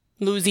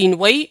Losing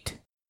weight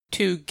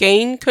to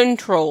gain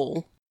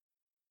control.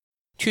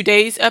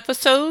 Today's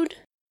episode,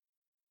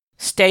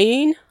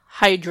 staying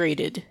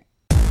hydrated.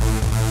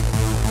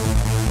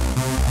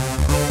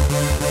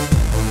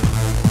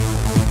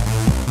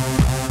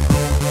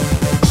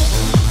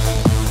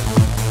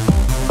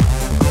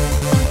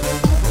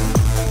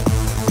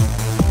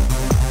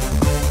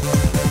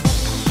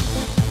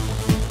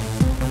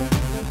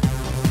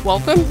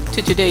 Welcome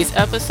to today's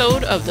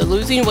episode of the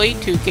Losing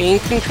Weight to Gain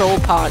Control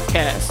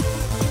podcast.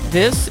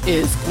 This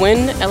is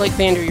Gwen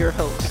Alexander, your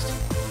host.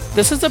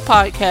 This is a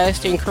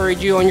podcast to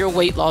encourage you on your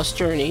weight loss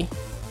journey.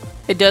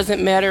 It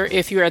doesn't matter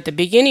if you're at the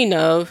beginning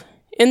of,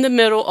 in the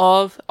middle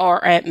of,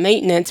 or at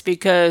maintenance,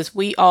 because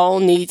we all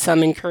need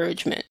some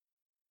encouragement.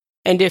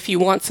 And if you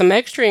want some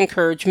extra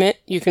encouragement,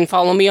 you can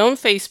follow me on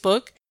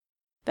Facebook.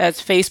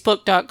 That's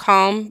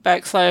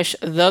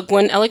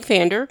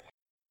facebook.com/thegwenalexander.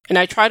 And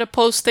I try to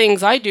post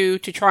things I do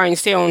to try and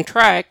stay on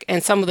track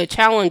and some of the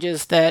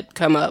challenges that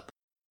come up.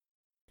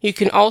 You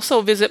can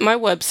also visit my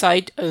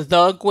website,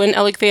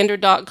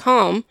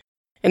 thegwenalexander.com,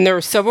 and there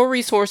are several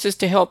resources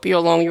to help you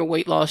along your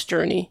weight loss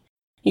journey.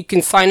 You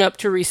can sign up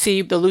to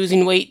receive the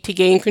Losing Weight to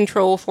Gain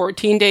Control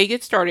 14-Day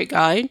Get Started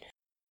Guide,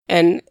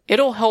 and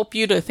it'll help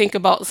you to think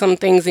about some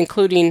things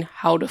including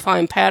how to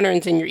find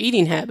patterns in your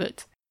eating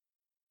habits.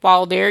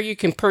 While there, you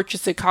can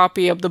purchase a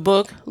copy of the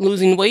book,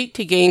 Losing Weight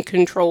to Gain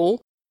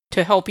Control,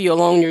 to help you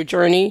along your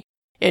journey,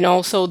 and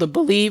also the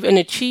Believe and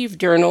Achieve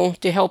journal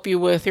to help you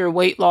with your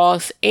weight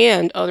loss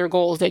and other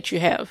goals that you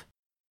have.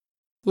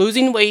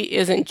 Losing weight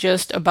isn't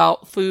just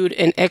about food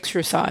and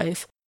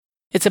exercise.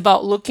 It's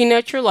about looking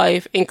at your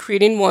life and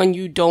creating one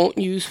you don't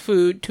use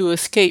food to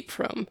escape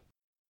from.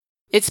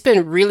 It's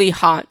been really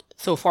hot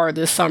so far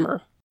this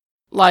summer,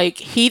 like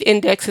heat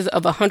indexes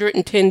of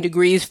 110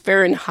 degrees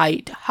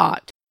Fahrenheit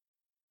hot.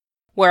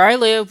 Where I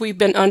live, we've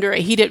been under a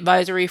heat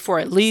advisory for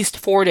at least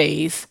 4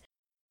 days.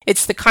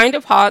 It's the kind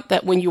of hot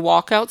that when you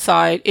walk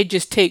outside, it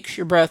just takes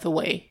your breath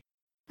away.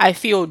 I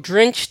feel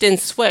drenched in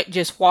sweat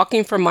just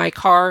walking from my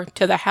car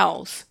to the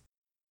house.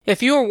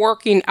 If you are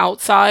working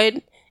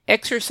outside,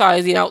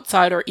 exercising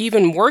outside, or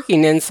even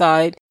working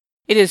inside,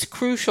 it is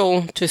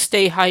crucial to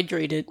stay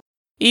hydrated.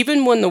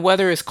 Even when the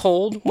weather is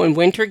cold, when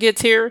winter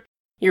gets here,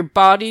 your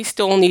body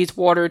still needs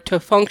water to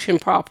function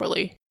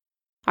properly.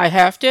 I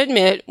have to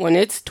admit, when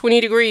it's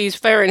 20 degrees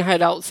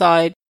Fahrenheit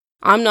outside,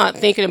 I'm not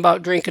thinking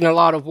about drinking a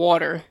lot of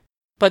water.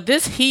 But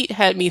this heat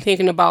had me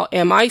thinking about,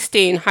 am I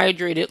staying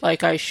hydrated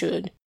like I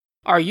should?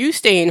 Are you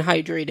staying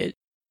hydrated?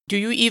 Do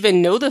you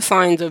even know the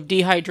signs of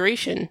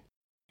dehydration?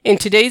 In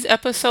today's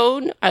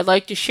episode, I'd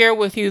like to share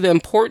with you the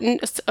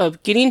importance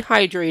of getting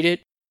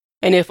hydrated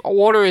and if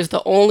water is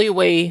the only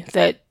way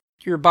that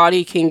your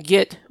body can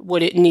get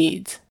what it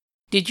needs.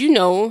 Did you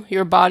know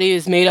your body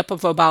is made up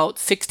of about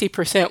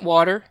 60%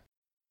 water?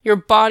 Your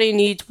body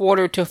needs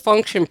water to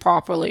function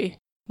properly.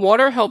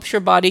 Water helps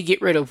your body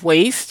get rid of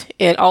waste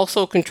and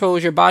also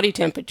controls your body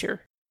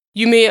temperature.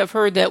 You may have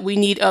heard that we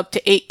need up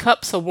to 8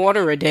 cups of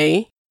water a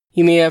day.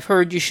 You may have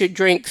heard you should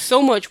drink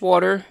so much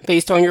water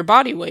based on your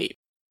body weight.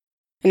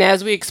 And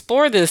as we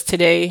explore this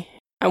today,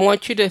 I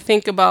want you to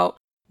think about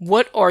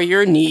what are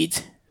your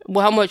needs?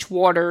 How much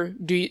water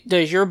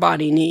does your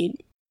body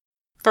need?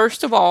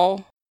 First of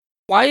all,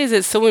 why is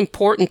it so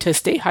important to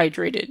stay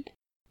hydrated?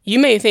 You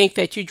may think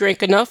that you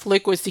drink enough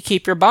liquids to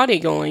keep your body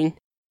going.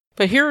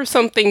 But here are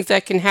some things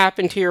that can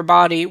happen to your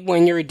body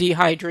when you're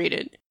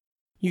dehydrated.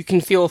 You can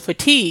feel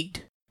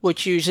fatigued,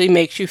 which usually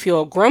makes you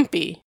feel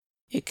grumpy.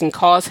 It can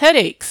cause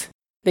headaches.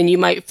 Then you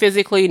might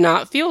physically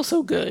not feel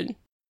so good.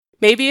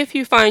 Maybe if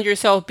you find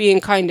yourself being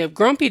kind of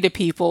grumpy to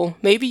people,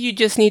 maybe you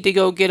just need to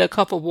go get a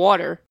cup of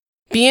water.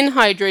 Being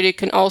hydrated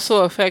can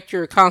also affect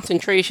your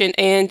concentration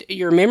and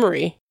your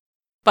memory.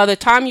 By the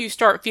time you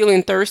start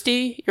feeling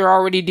thirsty, you're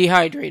already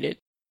dehydrated.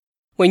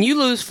 When you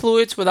lose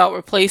fluids without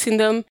replacing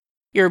them,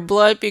 your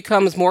blood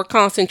becomes more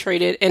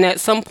concentrated, and at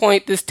some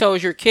point this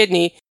tells your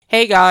kidney,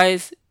 hey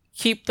guys,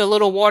 keep the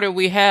little water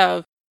we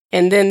have,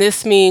 and then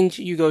this means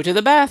you go to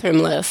the bathroom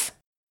less.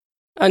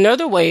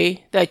 Another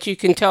way that you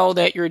can tell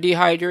that you're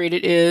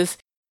dehydrated is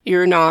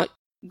you're not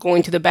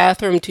going to the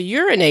bathroom to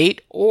urinate,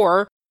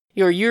 or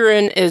your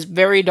urine is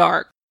very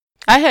dark.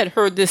 I had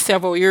heard this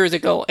several years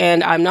ago,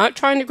 and I'm not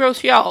trying to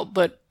gross you out,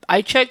 but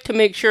I checked to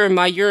make sure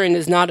my urine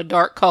is not a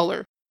dark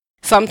color.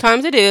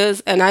 Sometimes it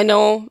is, and I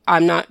know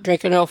I'm not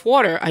drinking enough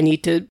water. I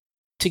need to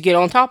get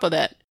on top of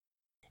that.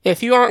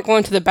 If you aren't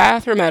going to the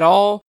bathroom at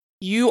all,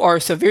 you are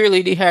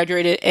severely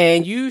dehydrated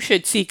and you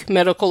should seek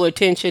medical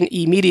attention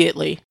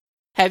immediately.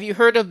 Have you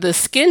heard of the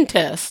skin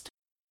test?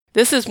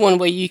 This is one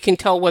way you can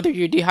tell whether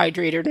you're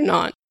dehydrated or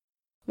not.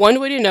 One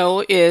way to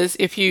know is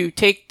if you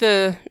pinch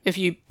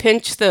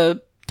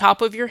the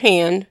top of your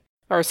hand,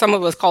 or some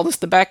of us call this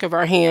the back of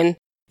our hand,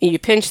 and you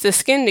pinch the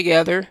skin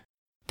together,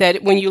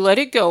 that when you let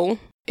it go,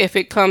 if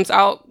it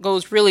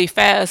goes really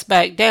fast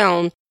back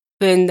down,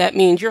 then that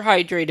means you're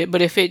hydrated.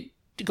 But if it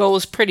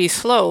goes pretty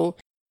slow,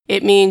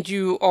 it means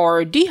you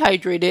are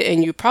dehydrated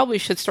and you probably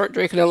should start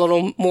drinking a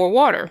little more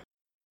water.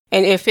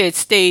 And if it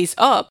stays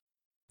up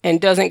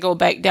and doesn't go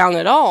back down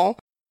at all,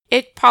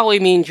 it probably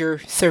means you're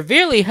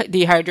severely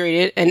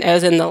dehydrated, and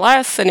as in the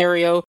last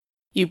scenario,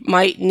 you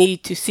might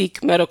need to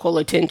seek medical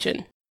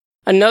attention.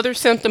 Another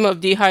symptom of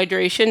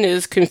dehydration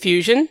is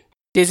confusion,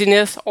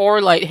 dizziness,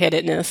 or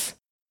lightheadedness.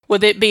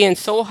 With it being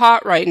so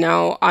hot right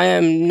now, I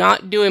am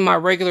not doing my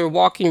regular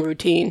walking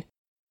routine.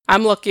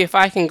 I'm lucky if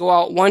I can go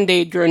out one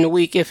day during the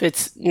week if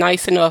it's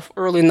nice enough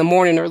early in the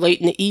morning or late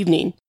in the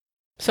evening.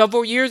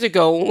 Several years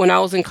ago, when I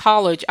was in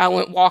college, I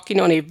went walking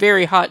on a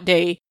very hot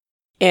day,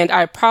 and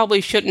I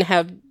probably shouldn't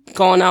have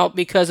gone out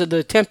because of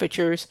the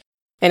temperatures,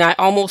 and I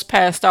almost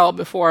passed out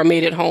before I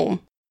made it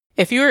home.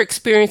 If you're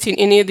experiencing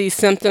any of these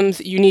symptoms,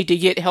 you need to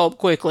get help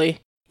quickly.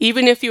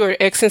 Even if you are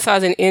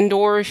exercising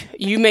indoors,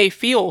 you may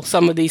feel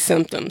some of these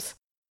symptoms.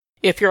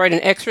 If you're at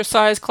an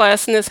exercise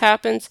class and this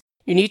happens,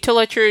 you need to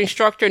let your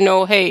instructor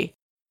know, hey,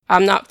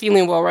 I'm not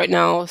feeling well right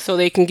now, so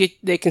they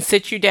can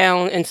sit you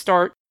down and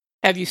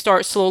have you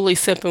start slowly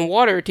sipping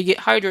water to get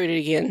hydrated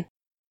again.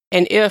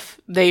 And if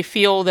they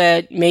feel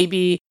that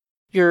maybe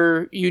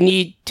you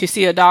need to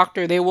see a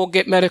doctor, they will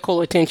get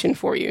medical attention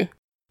for you.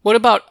 What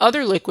about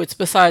other liquids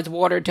besides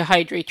water to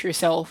hydrate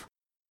yourself?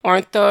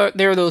 Aren't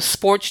there those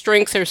sports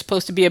drinks that are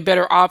supposed to be a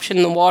better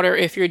option than water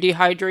if you're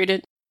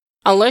dehydrated?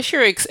 Unless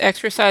you're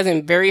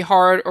exercising very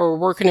hard or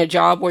working a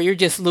job where you're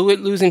just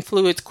losing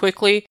fluids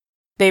quickly,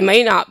 they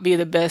may not be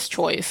the best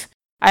choice.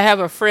 I have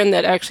a friend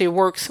that actually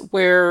works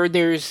where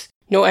there's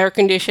no air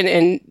conditioning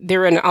and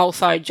they're in an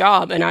outside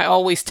job, and I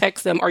always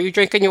text them, are you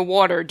drinking your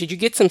water? Did you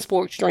get some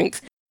sports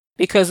drinks?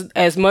 Because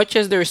as much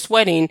as they're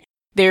sweating,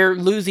 they're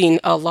just losing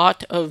a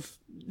lot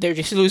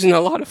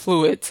of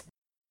fluids.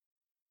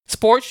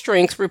 Sports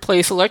drinks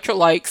replace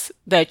electrolytes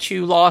that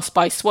you lost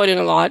by sweating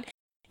a lot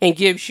and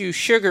gives you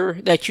sugar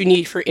that you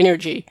need for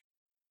energy.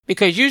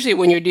 Because usually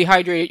when you're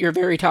dehydrated, you're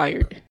very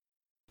tired.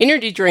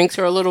 Energy drinks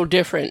are a little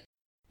different.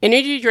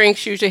 Energy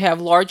drinks usually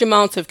have large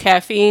amounts of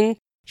caffeine,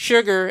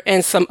 sugar,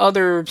 and some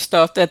other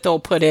stuff that they'll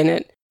put in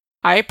it.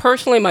 I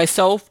personally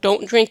myself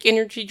don't drink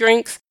energy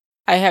drinks.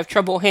 I have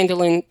trouble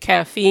handling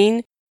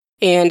caffeine,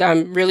 and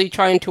I'm really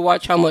trying to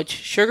watch how much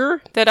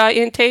sugar that I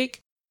intake.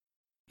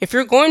 If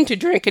you're going to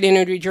drink an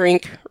energy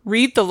drink,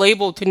 read the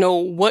label to know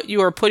what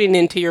you are putting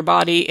into your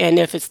body and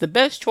if it's the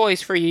best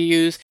choice for you to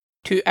use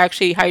to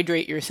actually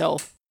hydrate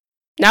yourself.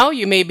 Now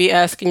you may be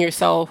asking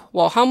yourself,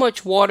 well, how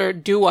much water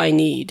do I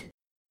need?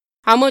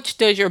 How much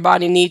does your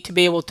body need to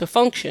be able to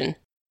function?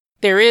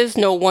 There is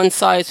no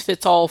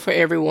one-size-fits-all for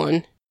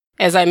everyone.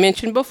 As I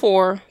mentioned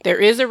before, there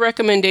is a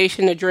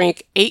recommendation to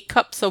drink 8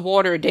 cups of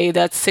water a day,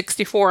 that's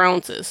 64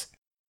 ounces.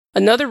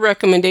 Another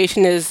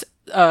recommendation is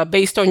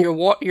based on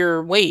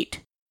your weight.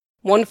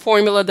 One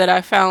formula that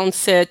I found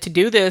said to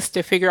do this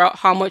to figure out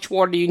how much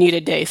water you need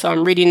a day. So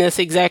I'm reading this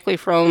exactly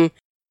from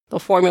the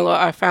formula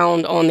I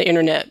found on the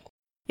internet.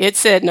 It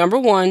said, number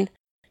 1,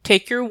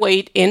 take your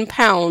weight in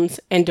pounds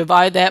and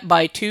divide that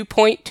by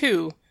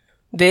 2.2.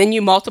 Then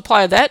you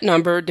multiply that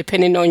number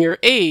depending on your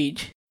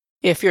age.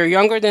 If you're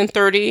younger than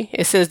 30,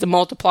 it says to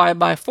multiply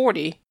by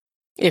 40.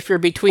 If you're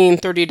between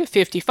 30 to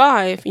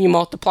 55, you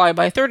multiply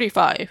by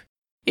 35.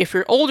 If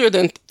you're older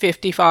than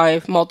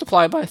 55,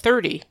 multiply by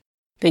 30.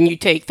 Then you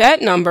take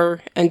that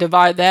number and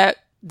divide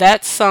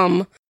that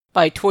sum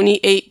by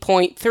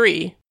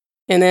 28.3.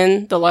 And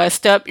then the last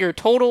step, your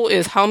total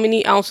is how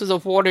many ounces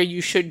of water you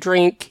should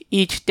drink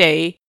each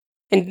day,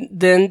 and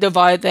then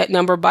divide that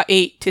number by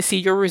 8 to see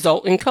your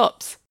result in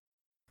cups.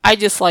 I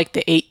just like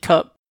the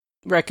 8-cup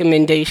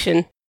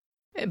recommendation.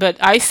 But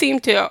I seem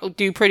to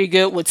do pretty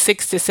good with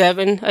 6 to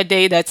 7 a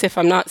day. That's if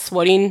I'm not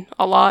sweating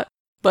a lot.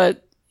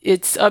 But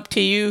it's up to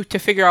you to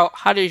figure out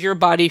how does your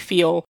body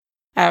feel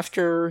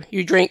after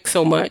you drink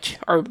so much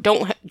or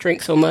don't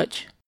drink so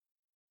much.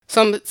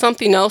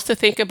 Something else to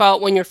think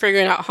about when you're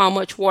figuring out how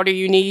much water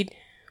you need.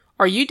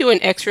 Are you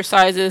doing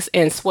exercises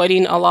and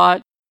sweating a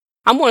lot?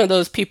 I'm one of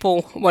those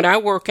people, when I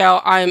work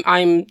out,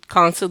 I'm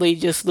constantly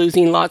just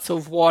losing lots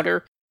of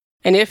water.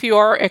 And if you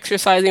are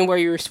exercising where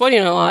you're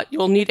sweating a lot,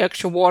 you'll need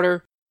extra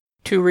water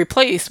to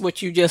replace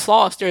what you just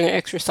lost during the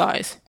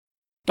exercise.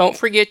 Don't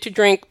forget to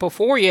drink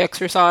before you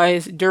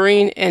exercise,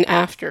 during, and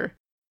after.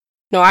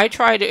 Now,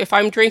 if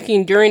I'm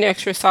drinking during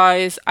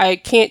exercise, I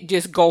can't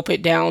just gulp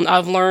it down.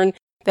 I've learned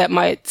that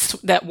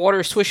that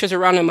water swishes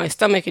around in my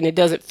stomach and it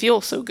doesn't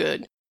feel so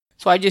good.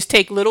 So I just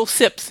take little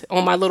sips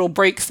on my little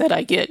breaks that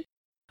I get.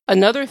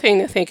 Another thing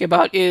to think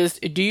about is,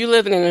 do you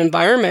live in an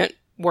environment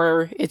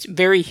where it's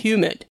very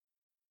humid?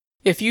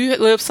 If you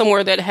live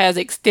somewhere that has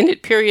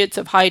extended periods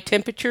of high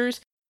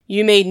temperatures,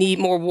 you may need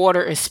more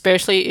water,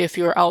 especially if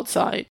you're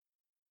outside.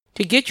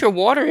 To get your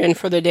water in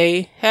for the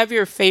day, have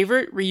your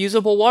favorite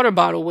reusable water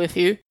bottle with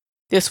you.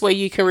 This way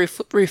you can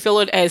refill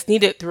it as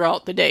needed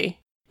throughout the day.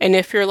 And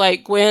if you're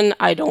like Gwen,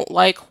 I don't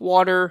like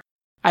water,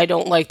 I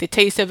don't like the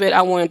taste of it,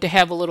 I want it to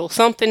have a little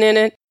something in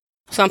it.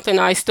 Something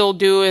I still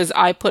do is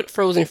I put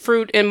frozen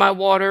fruit in my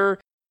water,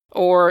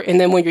 and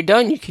then when you're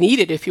done, you can eat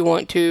it if you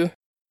want to.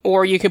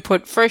 Or you can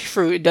put fresh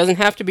fruit. It doesn't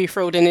have to be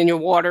frozen in your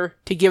water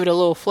to give it a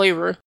little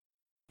flavor.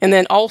 And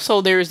then also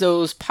there's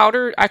those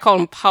I call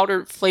them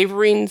powdered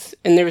flavorings.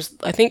 And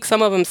I think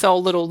some of them sell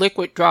little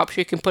liquid drops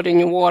you can put in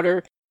your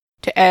water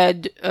to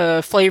add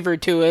flavor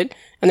to it,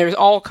 and there's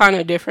all kind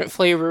of different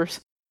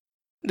flavors.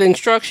 The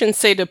instructions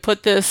say to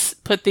put these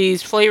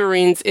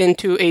flavorings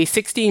into a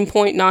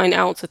 16.9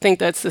 ounce, I think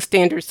that's the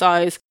standard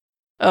size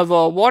of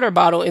a water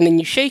bottle, and then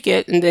you shake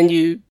it, and then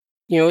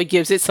it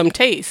gives it some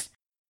taste.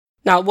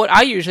 Now, what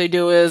I usually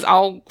do is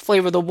I'll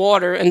flavor the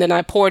water, and then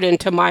I pour it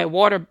into my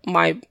water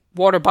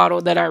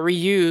bottle that I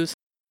reuse,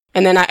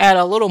 and then I add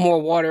a little more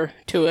water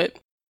to it.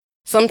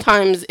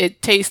 Sometimes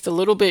it tastes a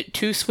little bit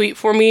too sweet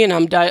for me, and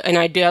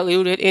I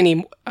dilute it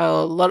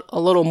a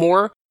little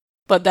more.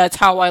 But that's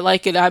how I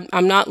like it.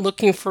 I'm not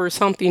looking for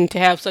something to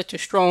have such a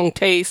strong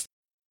taste.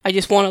 I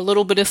just want a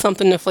little bit of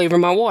something to flavor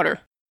my water.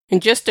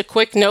 And just a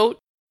quick note,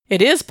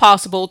 it is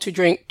possible to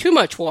drink too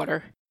much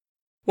water.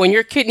 When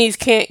your kidneys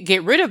can't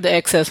get rid of the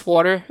excess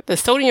water, the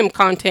sodium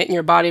content in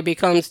your body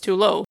becomes too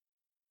low.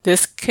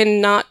 This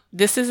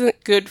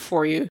isn't good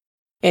for you.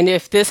 And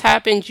if this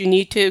happens, you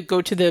need to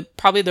go to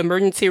probably the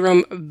emergency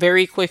room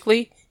very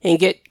quickly and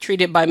get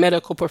treated by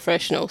medical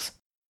professionals.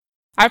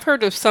 I've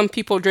heard of some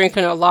people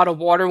drinking a lot of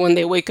water when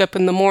they wake up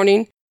in the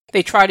morning.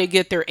 They try to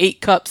get their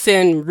 8 cups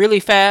in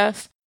really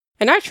fast.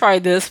 And I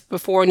tried this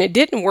before and it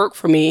didn't work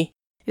for me.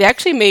 It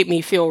actually made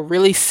me feel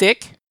really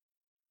sick.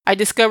 I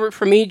discovered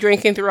for me,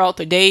 drinking throughout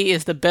the day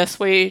is the best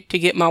way to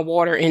get my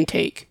water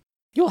intake.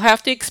 You'll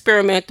have to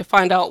experiment to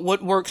find out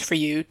what works for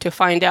you, to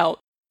find out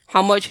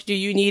how much do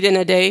you need in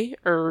a day,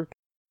 or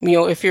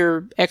if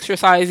you're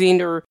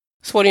exercising or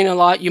sweating a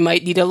lot, you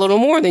might need a little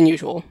more than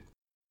usual.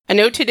 I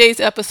know today's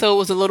episode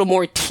was a little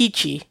more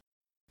teachy.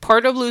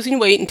 Part of losing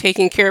weight and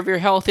taking care of your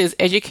health is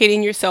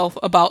educating yourself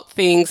about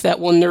things that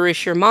will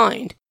nourish your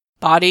mind,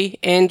 body,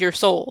 and your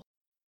soul.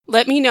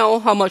 Let me know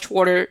how much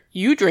water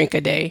you drink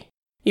a day.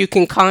 You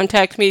can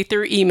contact me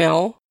through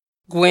email,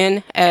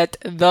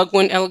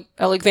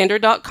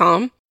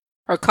 gwen@thegwenalexander.com,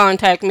 or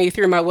contact me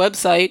through my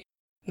website,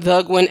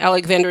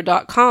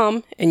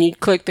 thegwenalexander.com, and you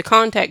click the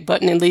contact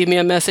button and leave me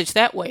a message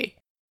that way.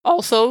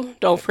 Also,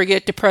 don't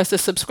forget to press the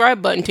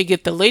subscribe button to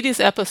get the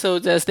latest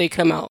episodes as they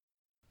come out.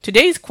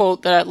 Today's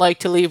quote that I'd like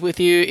to leave with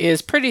you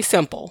is pretty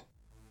simple.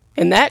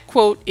 And that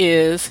quote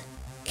is,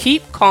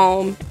 "Keep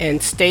calm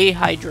and stay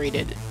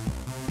hydrated."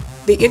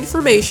 The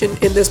information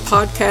in this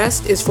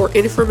podcast is for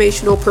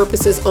informational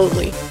purposes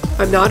only.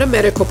 I'm not a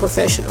medical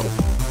professional.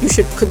 You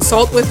should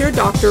consult with your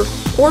doctor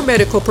or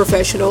medical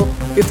professional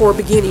before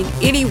beginning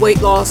any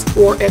weight loss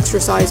or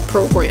exercise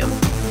program.